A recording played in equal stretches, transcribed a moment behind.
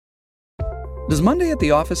Does Monday at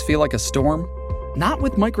the office feel like a storm? Not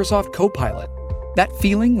with Microsoft Copilot. That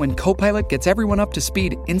feeling when Copilot gets everyone up to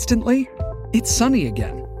speed instantly? It's sunny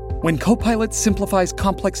again. When Copilot simplifies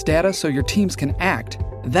complex data so your teams can act,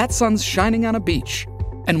 that sun's shining on a beach.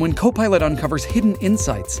 And when Copilot uncovers hidden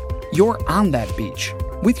insights, you're on that beach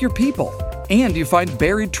with your people, and you find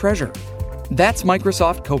buried treasure. That's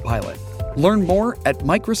Microsoft Copilot. Learn more at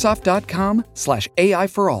Microsoft.com/AI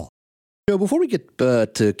for all. Before we get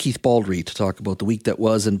to Keith Baldry to talk about the week that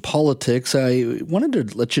was in politics, I wanted to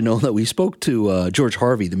let you know that we spoke to George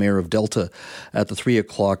Harvey, the mayor of Delta, at the 3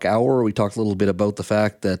 o'clock hour. We talked a little bit about the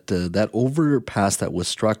fact that that overpass that was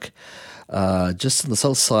struck just on the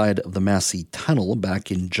south side of the Massey Tunnel back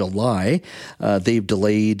in July. They've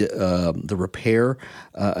delayed the repair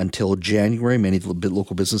until January. Many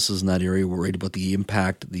local businesses in that area were worried about the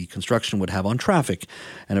impact the construction would have on traffic.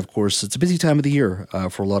 And of course, it's a busy time of the year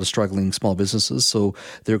for a lot of struggling small businesses. So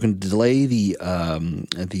they're going to delay the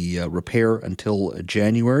repair until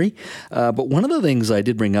January. But one of the things I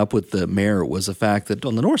did bring up with the mayor was the fact that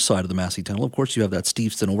on the north side of the Massey Tunnel, of course, you have that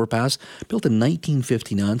Steveston overpass built in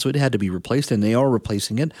 1959. So it had to be replaced, and they are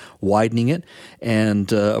replacing it, widening it.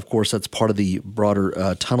 And of course, that's part of the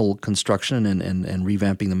broader tunnel construction and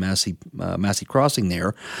revamping the Massey crossing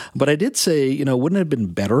there. But I did say, wouldn't it have been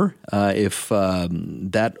better if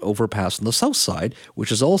that overpass on the south side,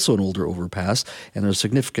 which is also an older overpass, and there's a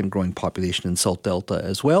significant growing population in South Delta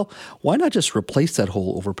as well, why not just replace that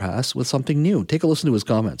whole overpass with something new? Take a listen to his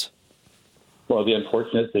comments. Well, the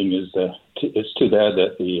unfortunate thing is it's too bad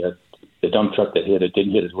that the dump truck that hit it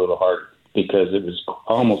didn't hit it a little harder, because it was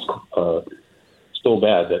almost so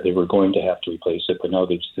bad that they were going to have to replace it. But now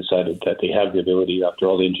they've decided that they have the ability, after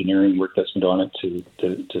all the engineering work that's been on it, to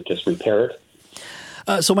just repair it.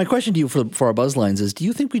 So my question to you for our buzz lines is, do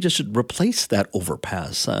you think we just should replace that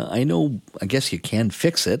overpass? I guess you can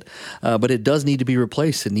fix it, but it does need to be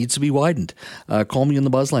replaced. It needs to be widened. Call me on the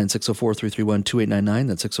buzz line, 604-331-2899.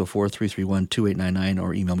 That's 604-331-2899,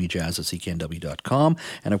 or email me, jazz@cknw.com.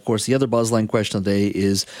 And of course, the other buzz line question of the day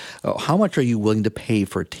is, how much are you willing to pay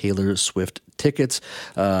for Taylor Swift tickets?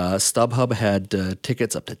 StubHub had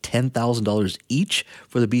tickets up to $10,000 each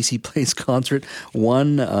for the BC Place concert.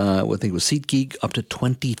 One, I think it was SeatGeek, up to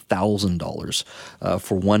 $20,000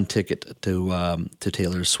 for one ticket to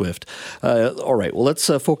Taylor Swift. All right, well, let's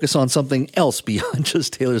focus on something else beyond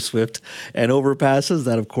just Taylor Swift and overpasses.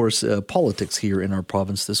 That, of course, politics here in our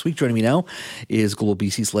province this week. Joining me now is Global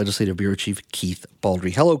BC's Legislative Bureau Chief Keith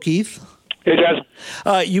Baldry. Hello, Keith. Hey, Jazz.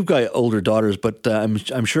 You've got older daughters, but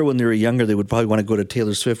I'm sure when they were younger, they would probably want to go to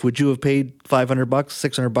Taylor Swift. Would you have paid $500,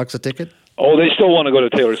 $600 a ticket? Oh, they still want to go to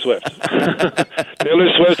Taylor Swift. Taylor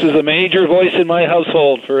Swift is a major voice in my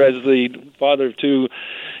household. As the father of two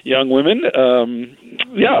young women,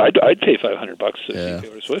 I'd pay $500 to see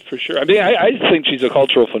Taylor Swift for sure. I mean, I think she's a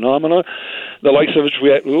cultural phenomenon, the likes of which we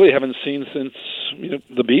really haven't seen since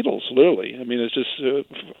the Beatles. Literally, I mean, it just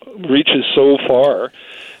reaches so far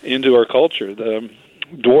into our culture.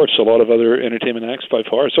 Dwarfs a lot of other entertainment acts by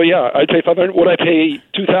far. So I'd pay $500. Would I pay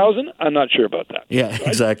 $2,000? I'm not sure about that. Yeah, so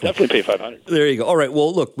exactly. I'd definitely pay $500. There you go. All right.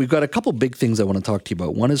 Well, look, we've got a couple big things I want to talk to you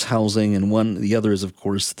about. One is housing, and the other is, of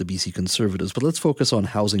course, the BC Conservatives. But let's focus on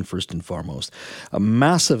housing first and foremost. A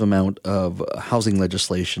massive amount of housing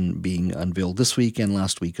legislation being unveiled this week and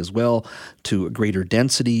last week as well, to a greater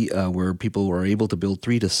density where people are able to build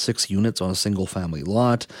 3 to 6 units on a single family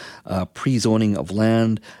lot, pre-zoning of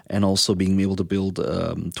land, and also being able to build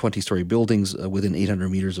 20-story buildings within 800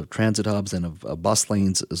 meters of transit hubs and of bus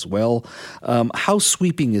lanes as well. How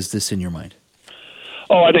sweeping is this in your mind?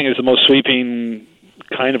 Oh, I think it's the most sweeping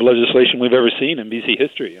kind of legislation we've ever seen in BC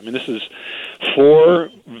history. I mean, this is 4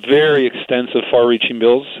 very extensive, far-reaching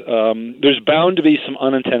bills. There's bound to be some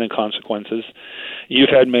unintended consequences. You've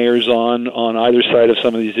had mayors on either side of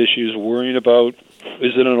some of these issues worrying about,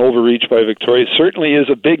 is it an overreach by Victoria? It certainly is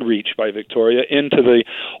a big reach by Victoria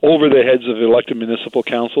over the heads of elected municipal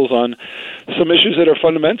councils on some issues that are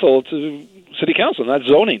fundamental to city council, not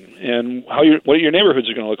zoning, and what your neighborhoods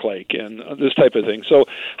are going to look like, and this type of thing. So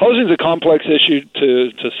housing is a complex issue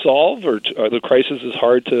to solve, or the crisis is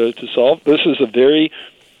hard to solve. This is a very,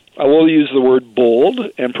 I will use the word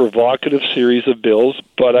bold and provocative series of bills,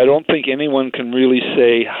 but I don't think anyone can really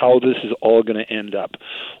say how this is all going to end up.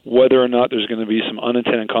 Whether or not there's going to be some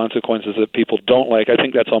unintended consequences that people don't like, I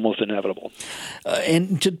think that's almost inevitable.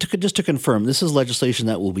 And just to confirm, this is legislation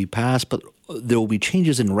that will be passed, but there will be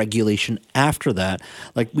changes in regulation after that.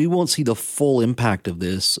 Like, we won't see the full impact of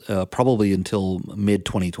this probably until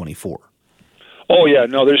mid-2024. Oh yeah,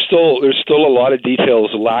 no. There's still a lot of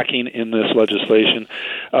details lacking in this legislation.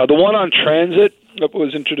 The one on transit, that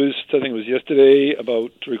was introduced, I think it was yesterday,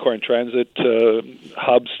 about requiring transit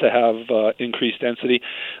hubs to have increased density.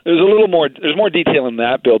 There's more detail in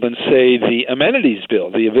that bill than, say, the amenities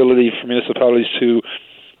bill, the ability for municipalities to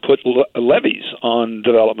put levies on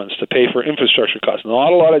developments to pay for infrastructure costs.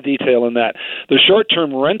 Not a lot of detail in that. The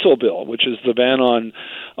short-term rental bill, which is the ban on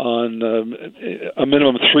a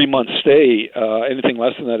minimum 3-month stay, anything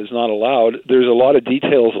less than that is not allowed. There's a lot of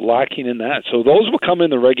details lacking in that. So those will come in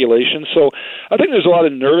the regulations. So I think there's a lot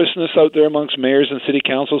of nervousness out there amongst mayors and city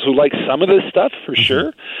councils who like some of this stuff, for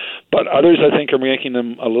sure. But others, I think, are making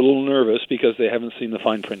them a little nervous because they haven't seen the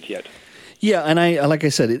fine print yet. Yeah, and like I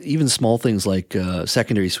said, even small things like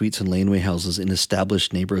secondary suites and laneway houses in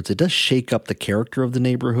established neighborhoods, it does shake up the character of the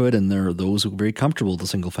neighborhood, and there are those who are very comfortable with the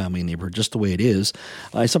single-family neighborhood just the way it is.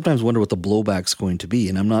 I sometimes wonder what the blowback's going to be,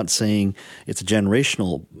 and I'm not saying it's a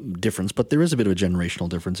generational difference, but there is a bit of a generational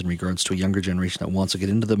difference in regards to a younger generation that wants to get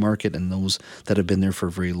into the market and those that have been there for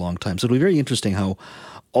a very long time. So it'll be very interesting how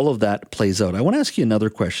all of that plays out. I want to ask you another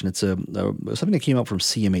question. It's something that came out from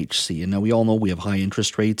CMHC. And now we all know we have high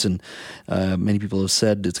interest rates, and many people have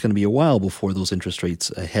said it's going to be a while before those interest rates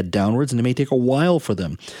head downwards, and it may take a while for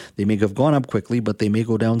them. They may have gone up quickly, but they may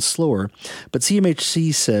go down slower. But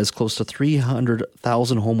CMHC says close to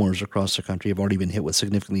 300,000 homeowners across the country have already been hit with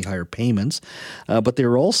significantly higher payments. But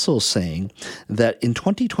they're also saying that in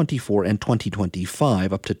 2024 and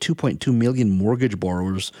 2025, up to 2.2 million mortgage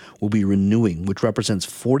borrowers will be renewing, which represents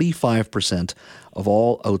 45% of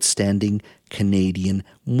all outstanding Canadian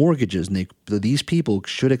mortgages. And these people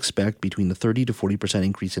should expect between the 30 to 40%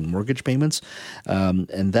 increase in mortgage payments.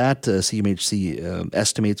 And that CMHC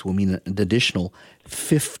estimates will mean an additional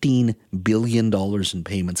 $15 billion in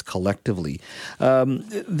payments collectively.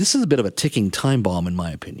 This is a bit of a ticking time bomb, in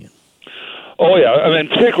my opinion. Oh, yeah. I mean,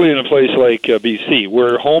 particularly in a place like BC,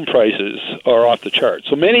 where home prices are off the chart.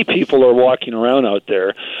 So many people are walking around out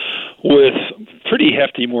there with pretty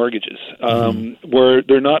hefty mortgages, where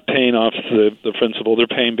they're not paying off the principal. They're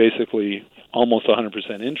paying basically almost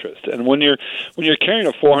 100% interest. And when you're carrying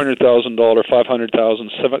a $400,000,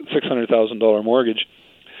 $500,000, $600,000 mortgage,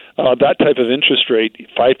 that type of interest rate,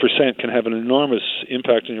 5%, can have an enormous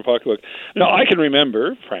impact on your pocketbook. Now, I can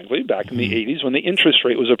remember, frankly, back in the 80s when the interest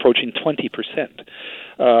rate was approaching 20%.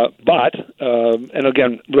 And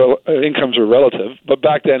again, incomes are relative, but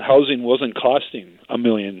back then housing wasn't costing $1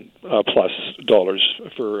 million plus dollars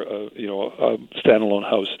for a standalone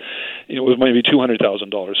house. It was maybe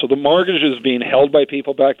 $200,000. So the mortgages being held by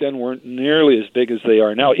people back then weren't nearly as big as they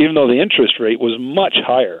are now, even though the interest rate was much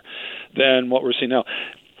higher than what we're seeing now.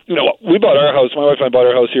 We bought our house, my wife and I bought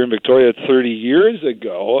our house here in Victoria 30 years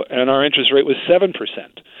ago, and our interest rate was 7%,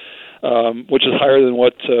 which is higher than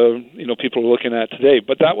what people are looking at today.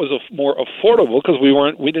 But that was more affordable because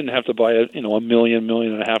we didn't have to buy a $1 million,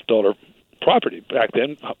 $1.5 million property. Back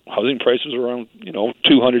then, housing prices were around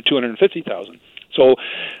 $200,000, $250,000. So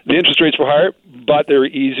the interest rates were higher, but they were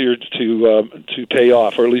easier to pay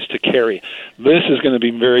off, or at least to carry. This is going to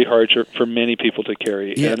be very hard for many people to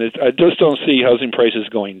carry. Yeah. And I just don't see housing prices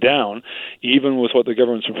going down, even with what the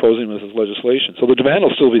government's proposing with this legislation. So the demand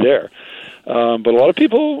will still be there. But a lot of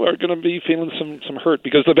people are going to be feeling some hurt,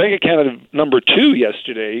 because the Bank of Canada number 2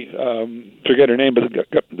 yesterday, forget her name, but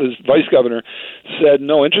the vice governor said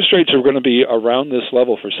no, interest rates are going to be around this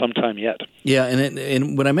level for some time yet. Yeah,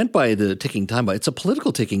 and what I meant by the ticking time bomb, it's a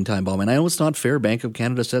political ticking time bomb. And I know it's not fair. Bank of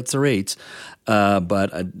Canada sets the rates.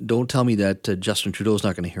 But don't tell me that Justin Trudeau is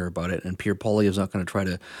not going to hear about it, and Pierre Poilievre is not going to try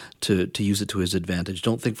to use it to his advantage.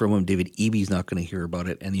 Don't think for a moment David Eby is not going to hear about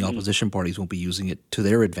it, and the opposition parties won't be using it to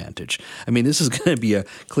their advantage. I mean, this is going to be a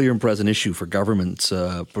clear and present issue for governments,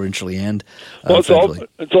 provincially and federally.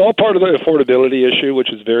 It's all part of the affordability issue,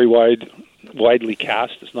 which is very widely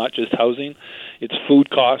cast. It's not just housing; it's food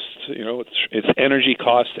costs. It's energy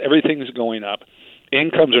costs. Everything's going up.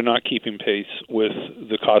 Incomes are not keeping pace with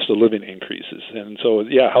the cost of living increases. And so,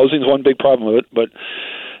 yeah, housing is one big problem of it, but,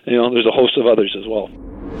 there's a host of others as well.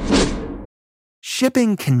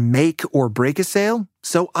 Shipping can make or break a sale,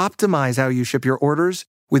 so optimize how you ship your orders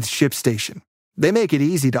with ShipStation. They make it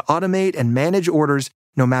easy to automate and manage orders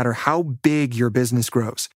no matter how big your business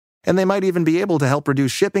grows. And they might even be able to help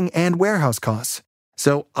reduce shipping and warehouse costs.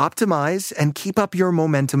 So optimize and keep up your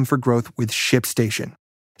momentum for growth with ShipStation.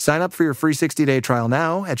 Sign up for your free 60-day trial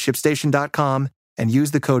now at ShipStation.com and use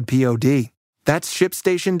the code POD. That's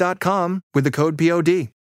ShipStation.com with the code POD.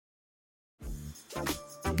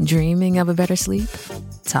 Dreaming of a better sleep?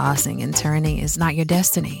 Tossing and turning is not your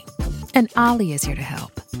destiny. And Ollie is here to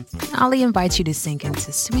help. Ollie invites you to sink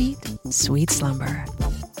into sweet, sweet slumber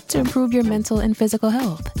to improve your mental and physical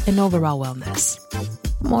health and overall wellness.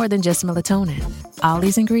 More than just melatonin.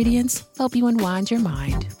 Ollie's ingredients help you unwind your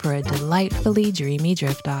mind for a delightfully dreamy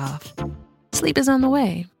drift off. Sleep is on the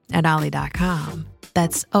way at Ollie.com.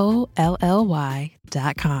 That's OLLY.com.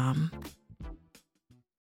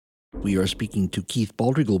 We are speaking to Keith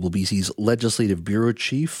Baldry, Global BC's Legislative Bureau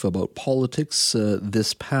Chief, about politics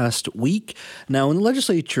this past week. Now, in the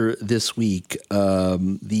legislature this week,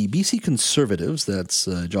 the BC Conservatives, that's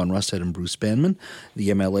John Rustad and Bruce Banman, the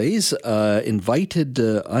MLAs, invited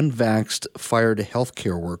unvaxxed fired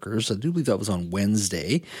healthcare workers. I do believe that was on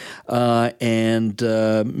Wednesday. And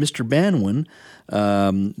Mr. Banwan,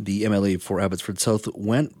 the MLA for Abbotsford South,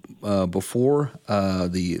 went before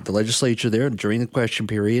the legislature there during the question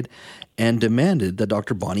period and demanded that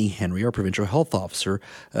Dr. Bonnie Henry, our provincial health officer,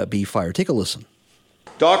 be fired. Take a listen.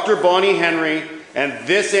 Dr. Bonnie Henry and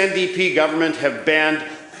this NDP government have banned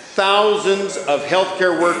thousands of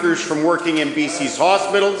healthcare workers from working in BC's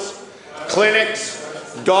hospitals, clinics,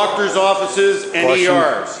 doctors' offices, and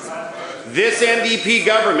ERs. This NDP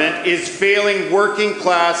government is failing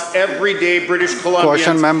working-class, everyday British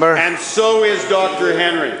Columbians, and so is Dr.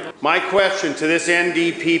 Henry. My question to this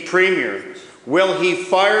NDP Premier, will he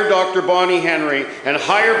fire Dr. Bonnie Henry and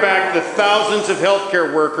hire back the thousands of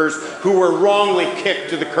healthcare workers who were wrongly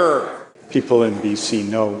kicked to the curb? People in BC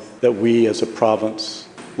know that we as a province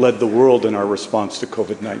led the world in our response to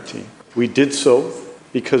COVID-19. We did so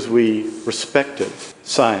because we respected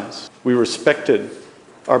science. We respected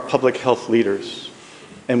our public health leaders,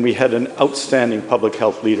 and we had an outstanding public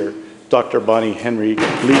health leader, Dr. Bonnie Henry,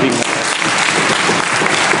 leading that.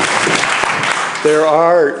 There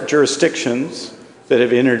are jurisdictions that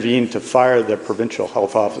have intervened to fire their provincial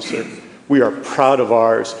health officer. We are proud of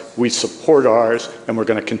ours, we support ours, and we're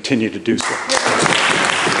going to continue to do so.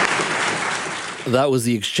 That was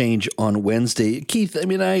the exchange on Wednesday. Keith, I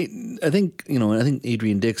mean, I think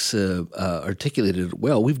Adrian Dix articulated it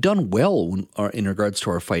well. We've done well in regards to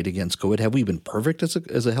our fight against COVID. Have we been perfect as a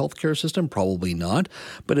healthcare system? Probably not.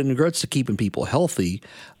 But in regards to keeping people healthy,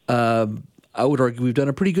 I would argue we've done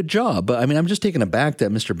a pretty good job. I mean, I'm just taken aback that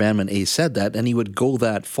Mr. Banman said that, and he would go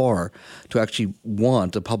that far to actually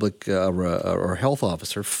want a public or health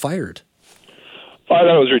officer fired. I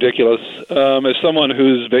thought it was ridiculous. As someone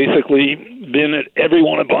who's basically been at every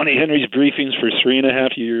one of Bonnie Henry's briefings for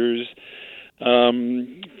 3.5 years,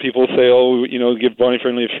 people say, give Bonnie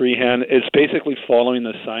Henry a free hand. It's basically following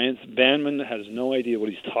the science. Banman has no idea what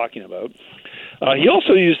he's talking about. He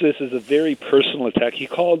also used this as a very personal attack. He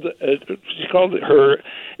called her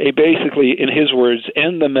basically, in his words,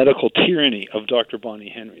 end the medical tyranny of Dr. Bonnie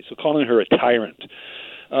Henry. So calling her a tyrant.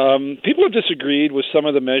 People have disagreed with some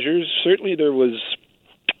of the measures. Certainly there was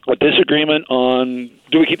a disagreement on,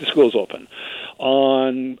 do we keep the schools open?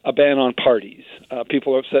 On a ban on parties.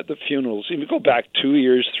 People are upset at funerals. Even go back 2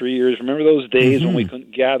 years, 3 years. Remember those days when we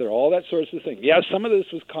couldn't gather? All that sorts of things. Yeah, some of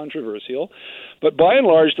this was controversial, but by and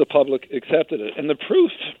large the public accepted it. And the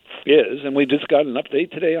proof is, and we just got an update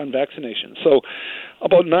today on vaccinations. So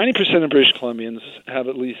about 90% of British Columbians have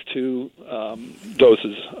at least 2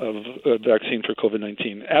 doses of vaccine for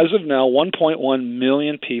COVID-19. As of now, 1.1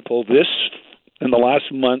 million people in the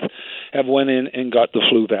last month have went in and got the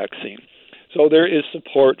flu vaccine. So there is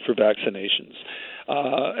support for vaccinations.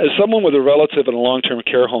 As someone with a relative in a long-term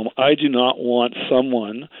care home, I do not want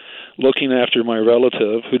someone looking after my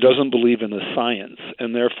relative who doesn't believe in the science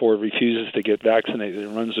and therefore refuses to get vaccinated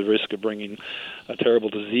and runs the risk of bringing a terrible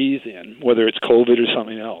disease in, whether it's COVID or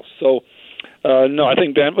something else. So, no, I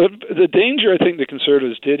think the danger I think the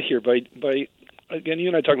Conservatives did here by again, you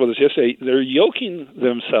and I talked about this yesterday, they're yoking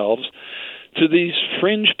themselves to these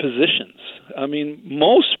fringe positions. I mean,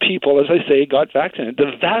 most people, as I say, got vaccinated.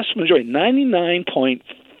 The vast majority, 99.5%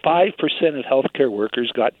 of healthcare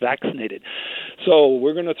workers got vaccinated. So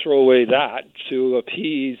we're going to throw away that to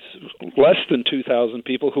appease less than 2,000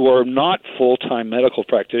 people who are not full-time medical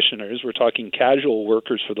practitioners. We're talking casual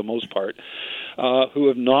workers for the most part, who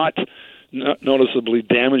have not noticeably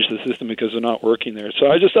damaged the system because they're not working there. So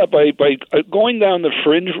I just thought by going down the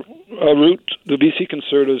fringe route, the BC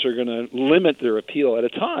Conservatives are going to limit their appeal at a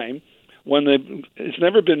time when it's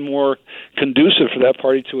never been more conducive for that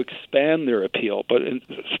party to expand their appeal. But in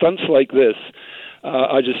stunts like this,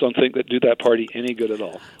 I just don't think that do that party any good at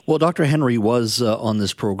all. Well, Dr. Henry was on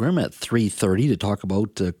this program at 3:30 to talk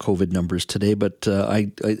about COVID numbers today, but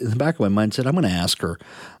I in the back of my mind said I'm going to ask her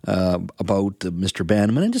about Mr.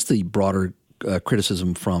 Banman and just the broader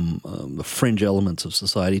criticism from the fringe elements of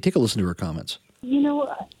society. Take a listen to her comments.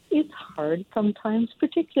 It's hard sometimes,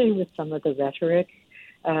 particularly with some of the rhetoric,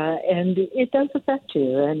 and it does affect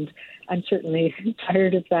you, and I'm certainly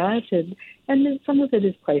tired of that, and some of it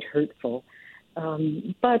is quite hurtful.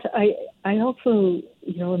 But I also,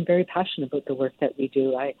 am very passionate about the work that we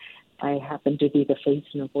do. I happen to be the face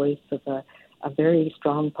and the voice of a very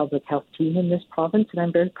strong public health team in this province, and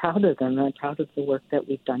I'm very proud of them. I'm proud of the work that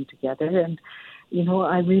we've done together. And,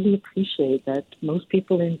 I really appreciate that most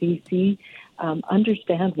people in BC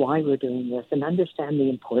understand why we're doing this and understand the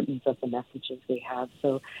importance of the messages we have.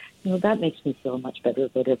 So, that makes me feel much better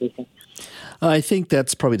about everything. I think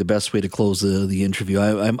that's probably the best way to close the interview.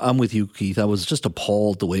 I'm with you, Keith. I was just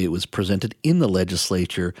appalled the way it was presented in the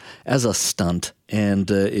legislature as a stunt.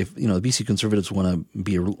 And if the BC Conservatives want to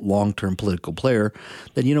be a long-term political player,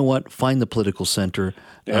 then you know what? Find the political center.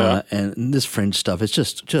 And this fringe stuff is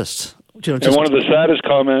just. And one of the saddest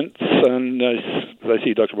comments, and I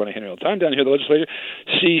see Dr. Bonnie Henry all the time down here, the legislature,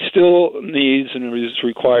 she still needs and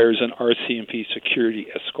requires an RCMP security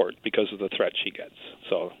escort because of the threat she gets.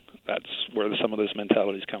 So that's where some of this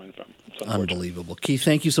mentality is coming from. Unbelievable. Keith,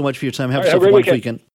 thank you so much for your time. Have a a wonderful weekend.